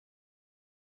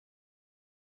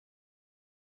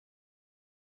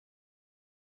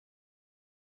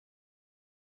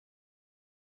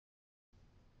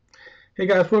Hey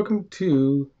guys, welcome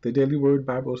to the Daily Word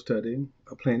Bible Study,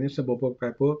 a plain and simple book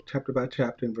by book, chapter by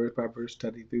chapter, and verse by verse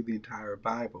study through the entire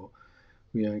Bible.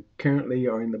 We are currently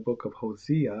in the book of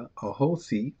Hosea, or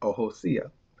Hosea,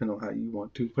 depending on how you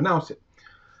want to pronounce it.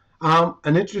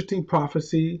 An interesting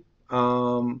prophecy,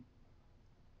 probably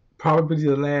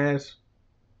the last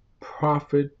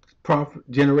prophet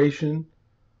generation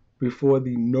before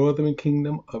the northern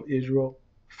kingdom of Israel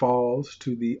falls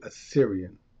to the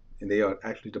Assyrian, and they are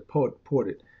actually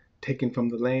deported, taken from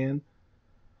the land.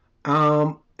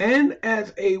 And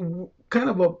as a kind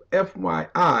of a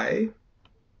FYI,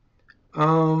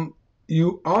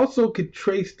 you also could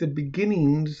trace the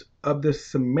beginnings of the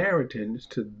Samaritans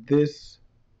to this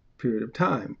period of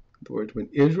time. In other words, when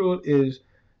Israel is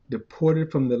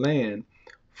deported from the land,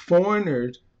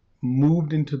 foreigners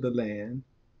moved into the land,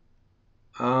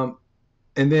 and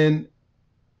then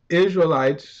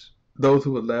Israelites, those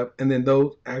who were left, and then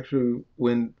those actually,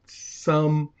 when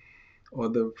some or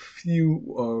the few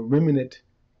remnant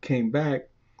came back,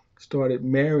 started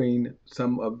marrying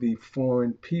some of the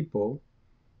foreign people.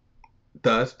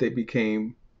 Thus, they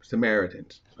became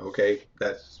Samaritans. Okay,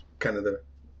 that's kind of the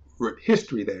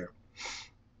history there.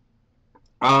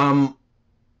 Um,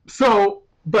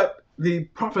 but the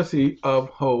prophecy of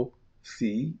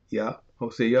Hosea,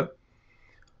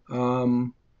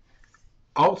 um,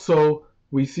 also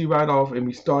we see right off, and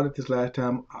we started this last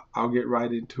time. I'll get right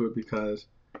into it because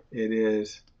it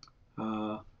is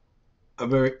a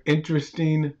very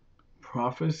interesting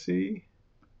prophecy.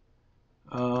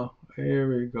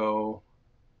 Here we go.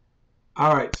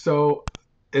 All right, so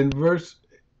in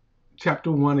chapter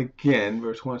 1 again,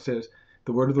 verse 1 says,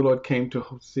 the word of the Lord came to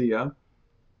Hosea,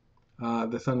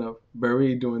 the son of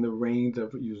Beri, during the reigns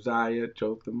of Uzziah,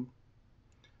 Jotham,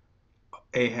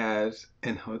 Ahaz,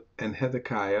 and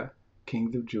Hezekiah,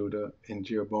 kings of Judah, and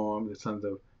Jeroboam, the sons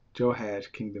of Joash,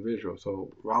 king of Israel.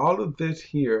 So all of this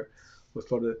here was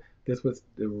this was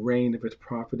the reign of his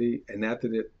prophecy, and after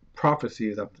the prophecy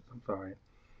is up. I'm sorry.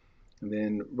 And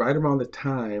then right around the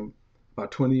time,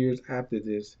 about 20 years after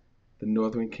this, the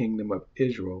northern kingdom of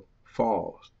Israel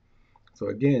falls. So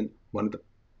again, one of the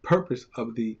purpose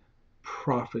of the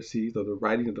prophecies or the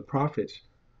writing of the prophets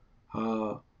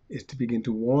is to begin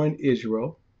to warn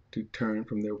Israel to turn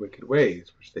from their wicked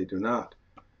ways, which they do not.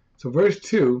 So verse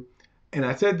 2, and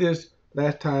I said this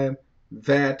last time,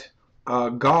 that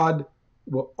God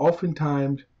will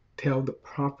oftentimes tell the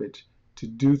prophets to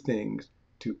do things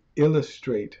to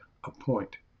illustrate a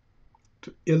point,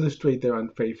 to illustrate their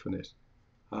unfaithfulness.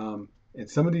 And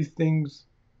some of these things,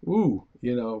 put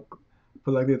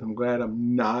like this, I'm glad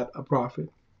I'm not a prophet.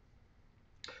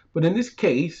 But in this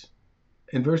case,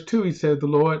 in verse 2, he said,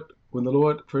 when the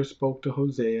Lord first spoke to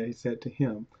Hosea, he said to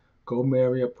him, go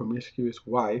marry a promiscuous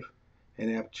wife and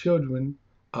have children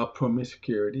of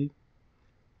promiscuity,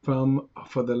 for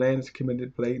the land has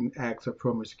committed blatant acts of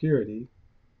promiscuity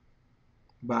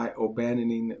by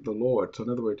abandoning the Lord. So in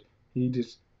other words, he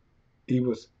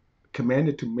was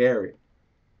commanded to marry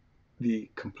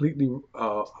the completely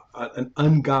an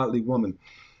ungodly woman.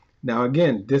 Now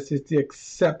again, this is the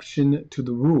exception to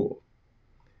the rule.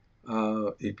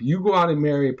 If you go out and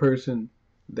marry a person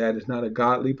that is not a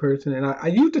godly person, and I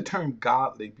use the term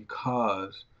godly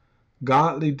because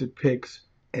godly depicts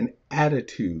an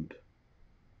attitude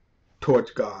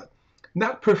towards God,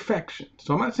 not perfection.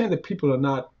 So I'm not saying that people are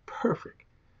not perfect.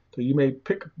 So you may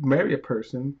marry a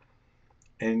person,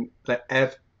 and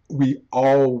as we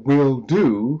all will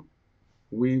do,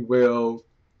 we will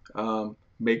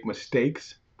make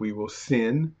mistakes. We will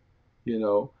sin,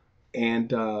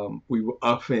 and we will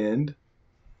offend.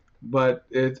 But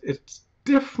it's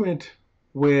different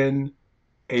when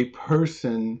a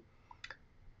person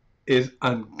is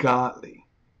ungodly.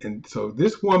 And so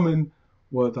this woman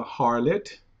was a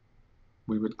harlot.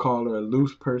 We would call her a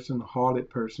loose person, harlot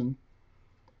person.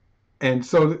 And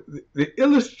so the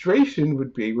illustration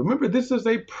would be, remember, this is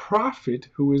a prophet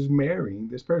who is marrying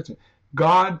this person.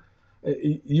 God,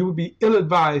 you would be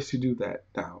ill-advised to do that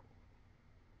now.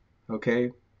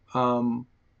 Okay? Um,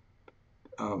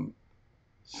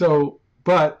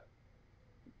 but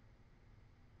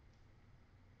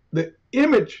the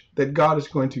image that God is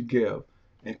going to give,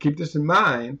 and keep this in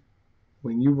mind,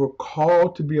 when you were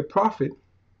called to be a prophet,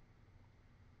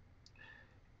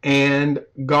 and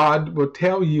God will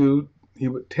tell you, he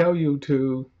would tell you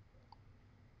to,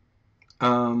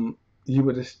 he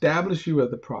would establish you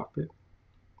as a prophet.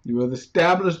 You will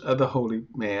establish as a holy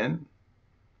man,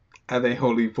 as a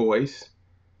holy voice.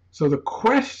 So the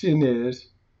question is,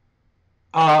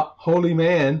 holy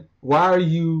man, why are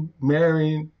you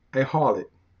marrying a harlot?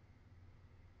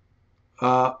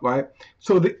 Right?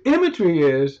 So the imagery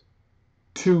is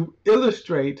to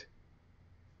illustrate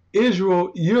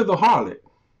Israel, you're the harlot.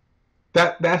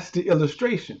 That's the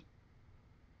illustration.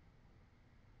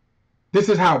 This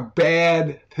is how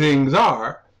bad things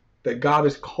are, that God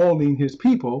is calling his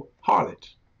people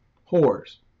harlots,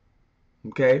 whores.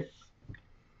 Okay?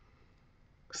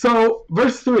 So,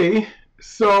 verse 3,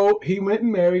 so he went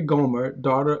and married Gomer,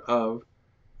 daughter of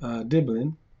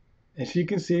Diblaim, and she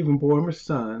conceived and bore him a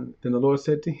son. Then the Lord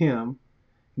said to him,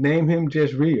 name him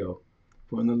Jezreel,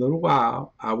 for in a little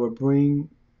while I will bring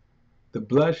the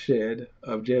bloodshed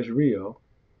of Jezreel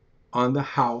on the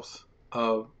house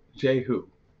of Jehu,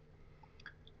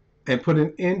 and put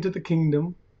an end to the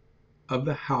kingdom of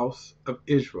the house of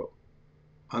Israel,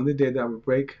 on the day that I will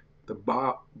break the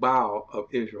bow of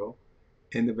Israel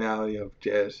in the valley of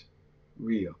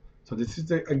Jezreel. So this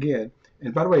is again,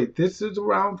 and by the way, this is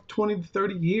around 20 to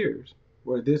 30 years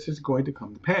where this is going to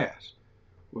come to pass,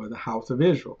 where the house of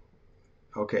Israel,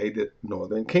 okay, the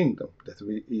northern kingdom, that's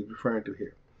what he's referring to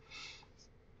here.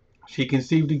 She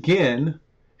conceived again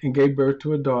and gave birth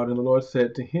to a daughter, and the Lord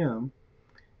said to him,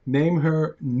 name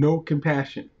her No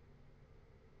Compassion.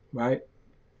 Right?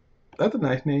 That's a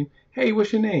nice name. Hey,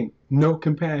 what's your name? No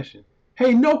Compassion.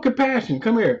 Hey, No Compassion,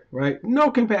 come here, right?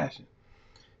 No compassion.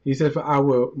 He said, for I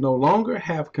will no longer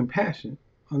have compassion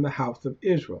on the house of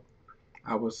Israel.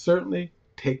 I will certainly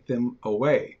take them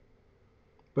away.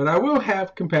 But I will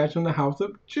have compassion on the house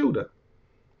of Judah,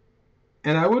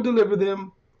 and I will deliver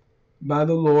them by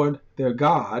the Lord their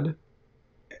God.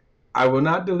 I will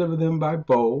not deliver them by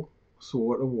bow,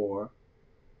 sword, or war,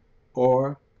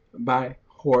 or by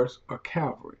horse or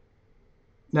cavalry.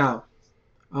 Now,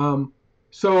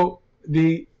 so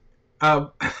the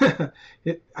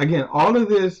again, all of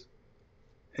this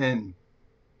and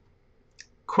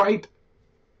quite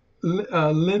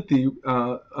lengthy,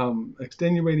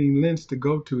 extenuating lengths to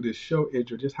go to show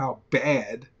Israel just how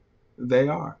bad they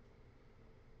are.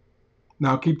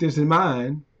 Now, keep this in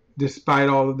mind. Despite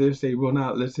all of this, they will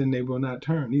not listen. They will not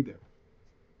turn either.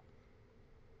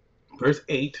 Verse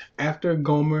 8, after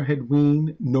Gomer had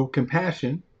weaned No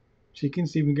Compassion, she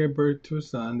conceived and gave birth to a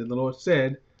son. And the Lord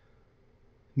said,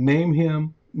 name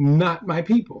him Not My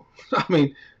People. I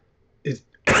mean,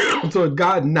 so is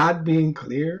God not being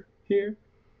clear here?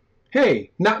 Hey,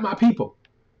 not my people.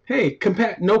 Hey,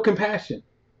 no compassion.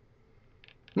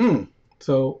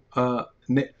 So,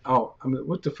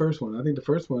 what's the first one? I think the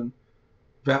first one,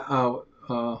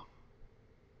 the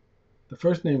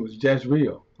first name was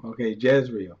Jezreel. Okay,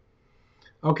 Jezreel.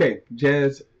 Okay,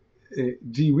 let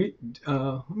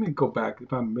me go back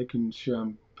if I'm making sure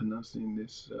I'm pronouncing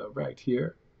this right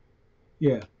here.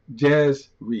 Yeah,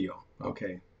 Jezreel.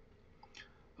 Okay.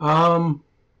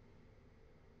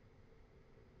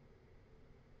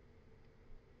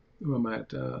 Where am I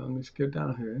at? Let me skip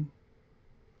down here.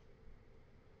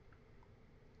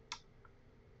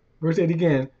 Verse 8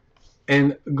 again.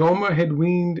 And Gomer had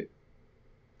weaned,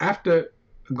 after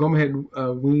Gomer had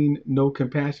weaned No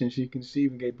Compassion, she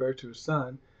conceived and gave birth to a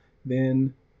son.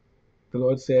 Then the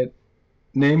Lord said,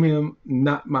 name him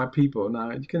Not My People.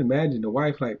 Now, you can imagine the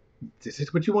wife like, this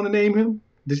is what you want to name him?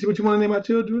 This is what you want to name our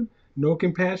children? No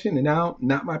Compassion, and now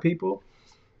Not My People?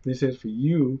 He says, for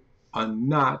you are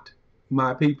not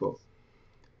my people,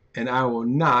 and I will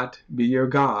not be your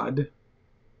God.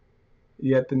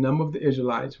 Yet the number of the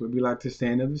Israelites will be like the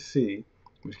sand of the sea,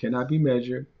 which cannot be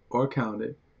measured or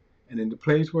counted. And in the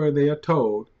place where they are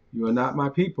told, you are not my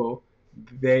people,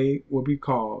 they will be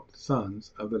called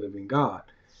sons of the living God.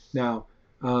 Now,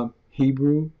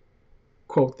 Hebrew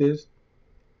quote this,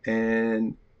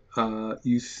 and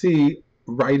you see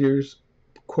writers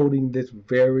quoting this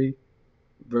very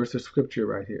verse of scripture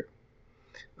right here.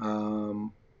 I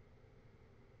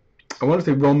want to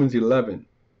say Romans 11,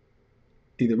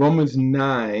 either Romans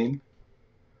 9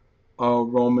 or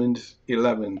Romans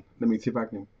 11. Let me see if I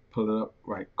can pull it up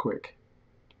right quick.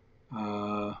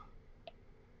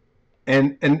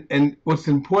 And what's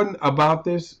important about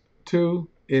this too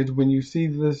is when you see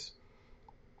this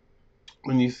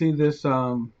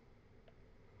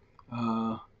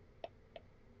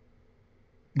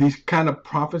these kind of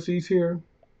prophecies here,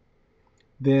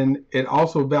 then it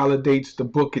also validates the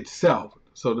book itself.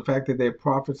 So the fact that they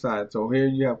prophesied. So here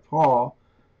you have Paul.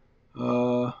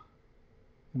 Let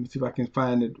me see if I can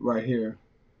find it right here.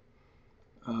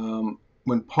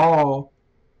 When Paul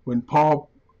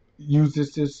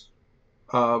uses this,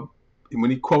 when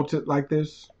he quotes it like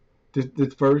this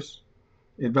verse,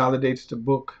 it validates the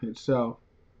book itself.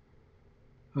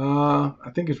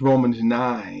 I think it's Romans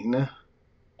 9.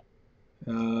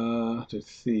 Let's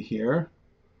see here.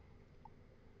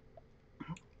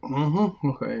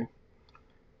 Okay.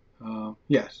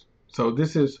 Yes. So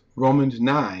this is Romans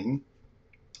 9.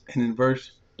 And in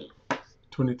verse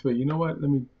 23, you know what?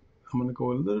 I'm going to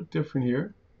go a little different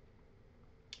here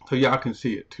so y'all can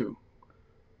see it too.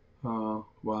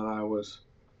 While I was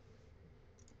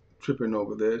tripping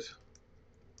over this.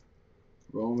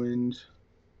 Romans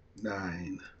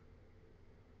 9.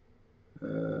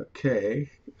 Okay.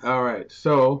 All right.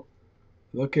 So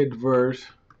look at verse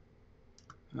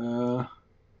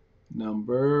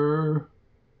number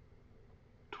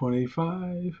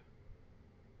 25.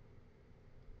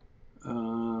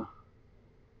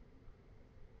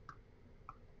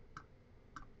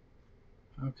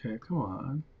 Okay, come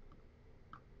on.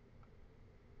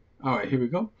 All right, here we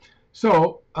go.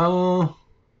 So, all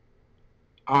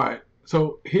right.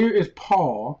 So here is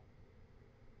Paul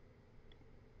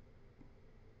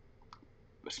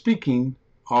speaking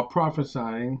or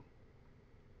prophesying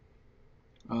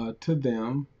to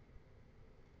them.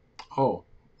 Oh,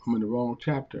 I'm in the wrong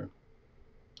chapter.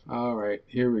 All right,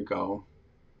 here we go.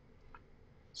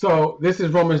 So this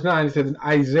is Romans 9. It says, and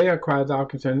Isaiah cries out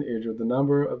concerning Israel, the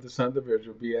number of the sons of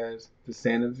Israel be as the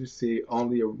sand of the sea,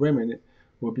 only a remnant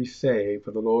will be saved,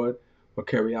 for the Lord will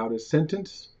carry out his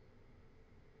sentence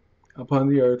upon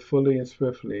the earth fully and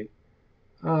swiftly.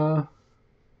 Yeah,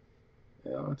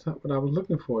 that's not what I was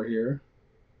looking for here.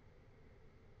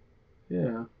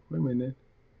 Yeah, wait a minute.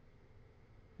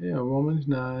 Yeah, Romans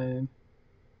 9.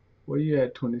 Where you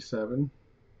at, 27?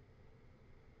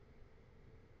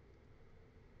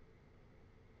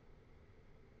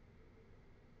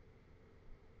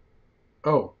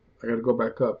 Oh, I got to go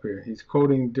back up here. He's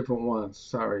quoting different ones.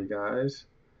 Sorry, guys.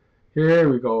 Here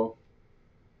we go.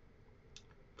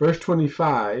 Verse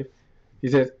 25, he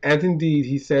says, as indeed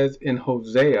he says in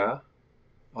Hosea,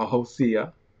 or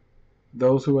Hosea,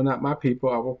 those who are not my people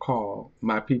I will call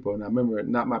my people. Now remember,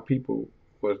 not my people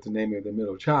was the name of the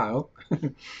middle child.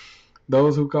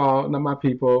 Those who call not my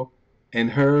people,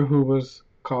 and her who was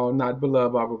called not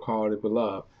beloved, I will call it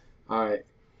beloved. All right.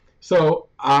 So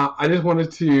I just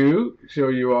wanted to show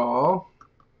you all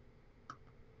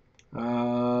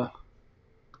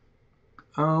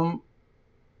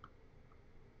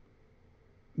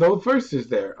those verses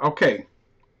there. Okay.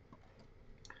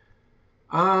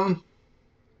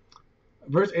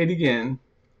 Verse 8 again.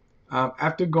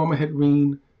 After Gomer had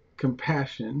weaned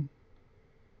compassion,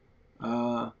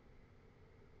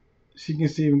 she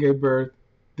conceived and gave birth.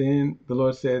 Then the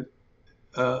Lord said,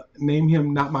 name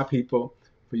him not my people,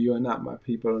 for you are not my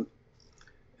people,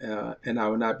 and I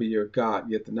will not be your God.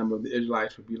 Yet the number of the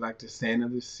Israelites will be like the sand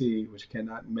of the sea, which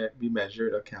cannot be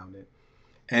measured or counted.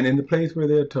 And in the place where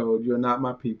they are told, you are not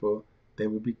my people, they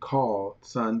will be called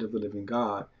sons of the living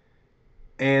God.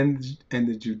 And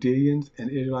the Judeans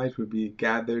and Israelites will be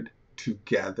gathered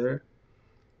together.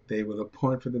 They will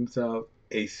appoint for themselves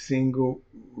a single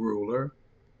ruler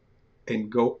and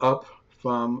go up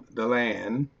from the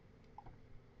land.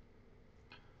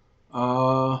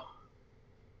 For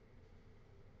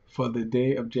the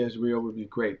day of Jezreel will be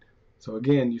great. So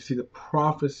again, you see the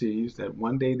prophecies that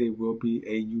one day they will be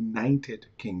a united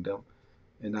kingdom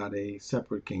and not a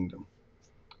separate kingdom.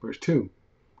 Verse 2,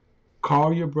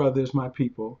 call your brothers my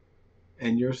people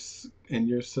and your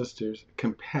sisters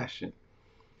compassion.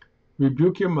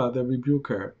 Rebuke your mother, rebuke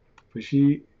her, for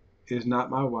she is not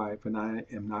my wife and I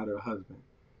am not her husband.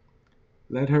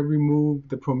 Let her remove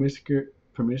the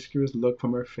promiscuous look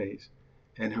from her face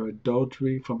and her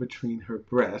adultery from between her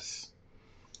breasts.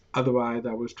 Otherwise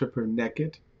I will strip her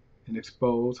naked and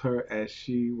expose her as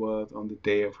she was on the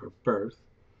day of her birth.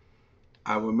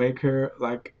 I will make her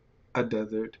like a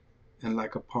desert and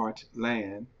like a parched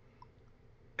land,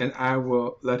 and I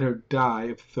will let her die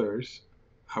of thirst.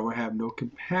 I will have no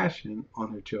compassion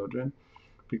on her children,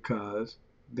 because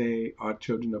they are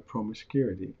children of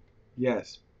promiscuity.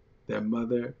 Yes, their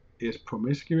mother is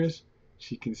promiscuous.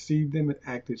 She conceived them and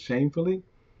acted shamefully,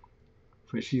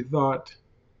 for she thought,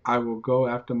 I will go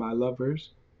after my lovers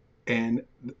and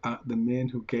the men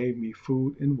who gave me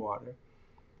food and water,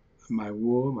 my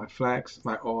wool, my flax,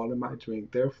 my oil, and my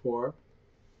drink. Therefore,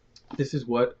 this is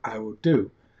what I will do.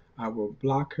 I will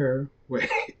block her way,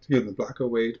 block her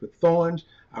ways with thorns.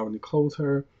 I will enclose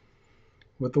her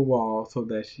with a wall so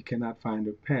that she cannot find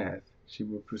her path. She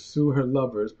will pursue her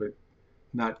lovers but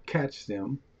not catch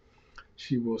them.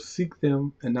 She will seek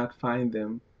them and not find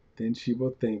them. Then she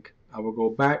will think, I will go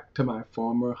back to my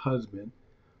former husband,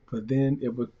 for then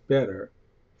it was better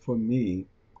for me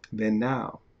than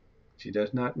now. She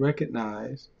does not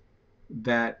recognize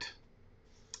that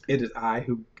it is I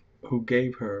who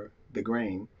gave her the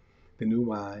grain, the new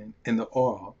wine, and the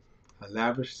oil. I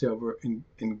lavished silver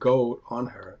and gold on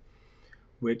her,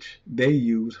 which they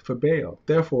use for Baal.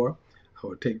 Therefore, I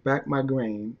will take back my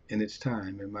grain in its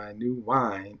time, and my new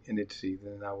wine in its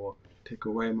season, and I will take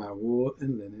away my wool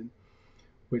and linen,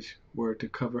 which were to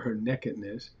cover her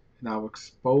nakedness, and I will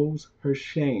expose her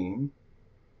shame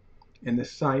in the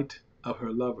sight of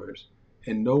her lovers,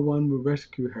 and no one will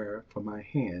rescue her from my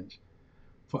hands.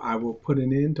 For I will put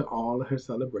an end to all her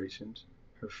celebrations,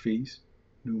 her feasts,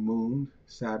 new moons,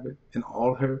 Sabbath, and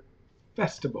all her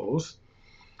festivals.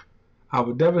 I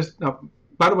will devastate. Now,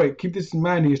 by the way, keep this in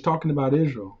mind. He is talking about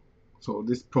Israel. So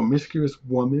this promiscuous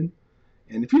woman.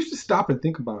 And if you should stop and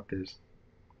think about this,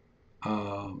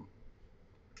 um,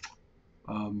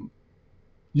 um,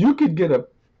 you could get a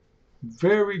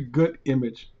very good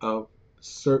image of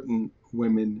certain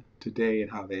women today and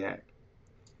how they act.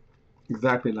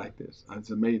 Exactly like this.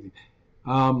 It's amazing.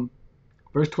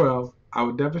 Verse 12, I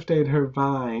will devastate her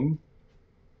vine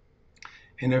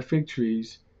and her fig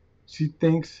trees. She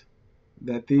thinks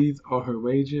that these are her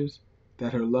wages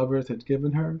that her lovers had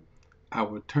given her. I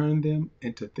will turn them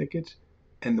into thickets,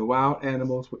 and the wild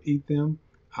animals will eat them.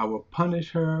 I will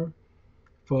punish her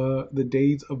for the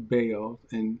days of Baal,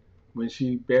 and when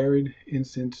she burned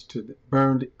incense to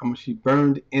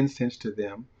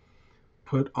them,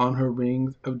 put on her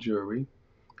rings of jewelry,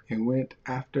 and went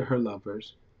after her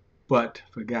lovers, but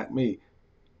forgot me.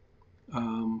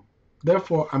 Um,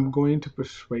 Therefore, I'm going to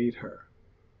persuade her,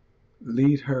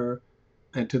 lead her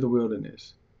into the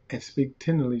wilderness, and speak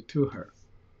tenderly to her.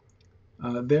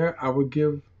 There I will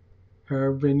give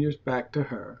her vineyards back to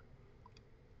her,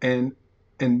 and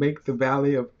make the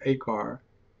valley of Achor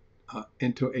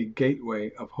into a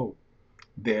gateway of hope.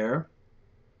 There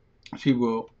she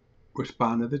will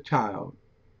respond to the child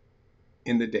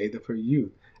in the days of her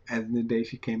youth, as in the day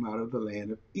she came out of the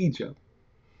land of Egypt.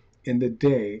 In the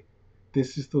day,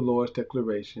 this is the Lord's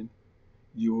declaration,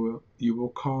 you will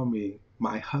call me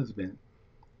my husband,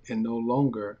 and no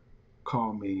longer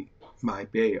call me my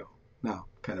Baal. Now,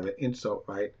 kind of an insult,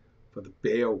 right, for the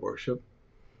Baal worship.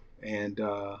 And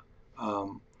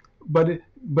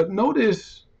but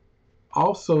notice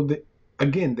also the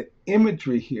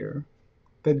imagery here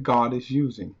that God is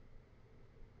using.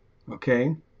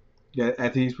 Okay, yeah,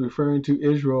 as He's referring to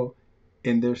Israel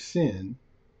in their sin.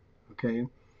 Okay,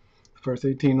 verse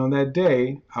 18. On that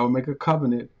day, I will make a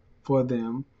covenant for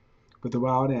them with the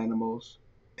wild animals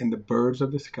and the birds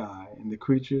of the sky and the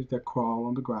creatures that crawl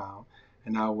on the ground,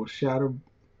 and I will shatter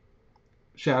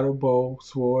bow,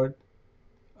 sword,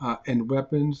 and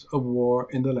weapons of war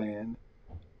in the land.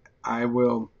 I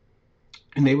will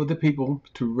enable the people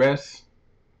to rest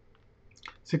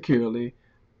securely,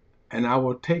 and I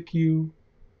will take you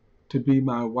to be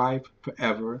my wife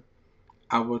forever.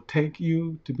 I will take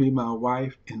you to be my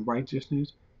wife in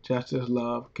righteousness, justice,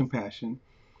 love, compassion.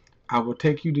 I will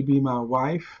take you to be my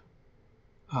wife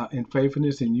in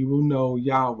faithfulness, and you will know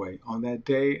Yahweh. On that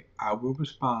day, I will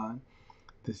respond.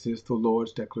 This is the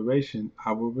Lord's declaration.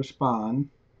 I will respond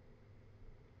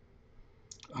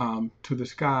to the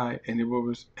sky, and it will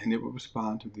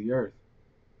respond to the earth.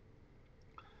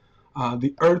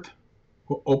 The earth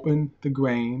will open the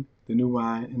grain, the new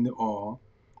wine, and the oil,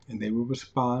 and they will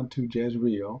respond to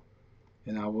Jezreel,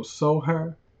 and I will sow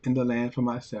her in the land for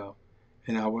myself,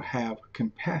 and I will have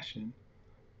compassion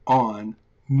on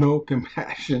no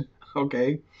compassion.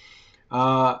 Okay,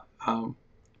 uh, um,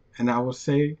 and I will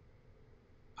say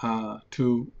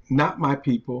to not my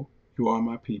people, you are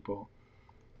my people,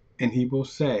 and he will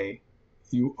say,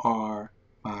 you are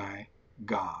my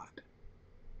God.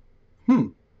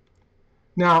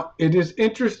 Now, it is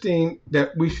interesting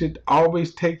that we should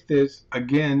always take this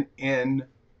again in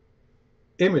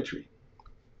imagery.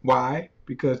 Why?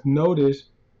 Because notice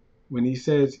when he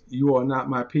says, you are not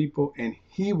my people, and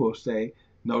he will say,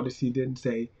 notice he didn't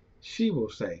say, she will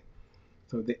say.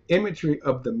 So the imagery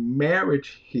of the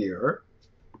marriage here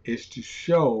is to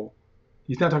show,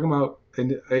 he's not talking about,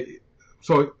 again,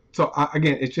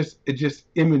 it's just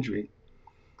imagery.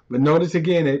 But notice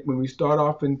again, when we start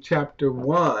off in chapter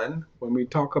 1, when we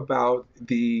talk about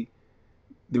the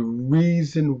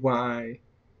reason why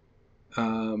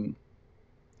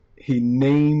he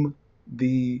named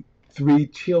the 3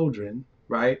 children,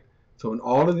 right? So in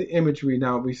all of the imagery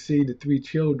now, we see the 3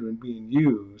 children being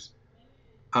used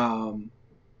um,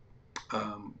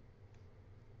 um,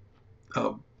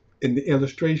 in the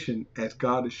illustration as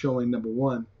God is showing, number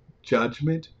 1,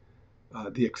 judgment,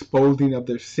 the exposing of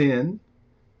their sin,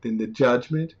 then the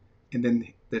judgment, and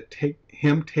then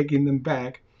him taking them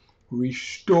back,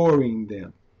 restoring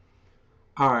them.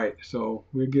 All right, so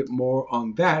we'll get more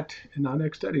on that in our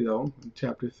next study, though, in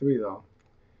chapter 3, though.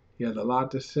 He has a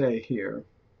lot to say here.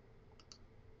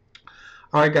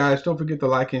 All right, guys, don't forget to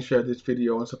like and share this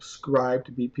video and subscribe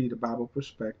to BP, the Bible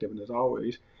Perspective. And as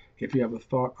always, if you have a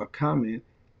thought or comment,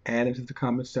 add it to the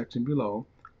comment section below.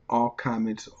 All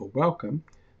comments are welcome.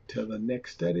 Till the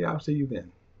next study, I'll see you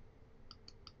then.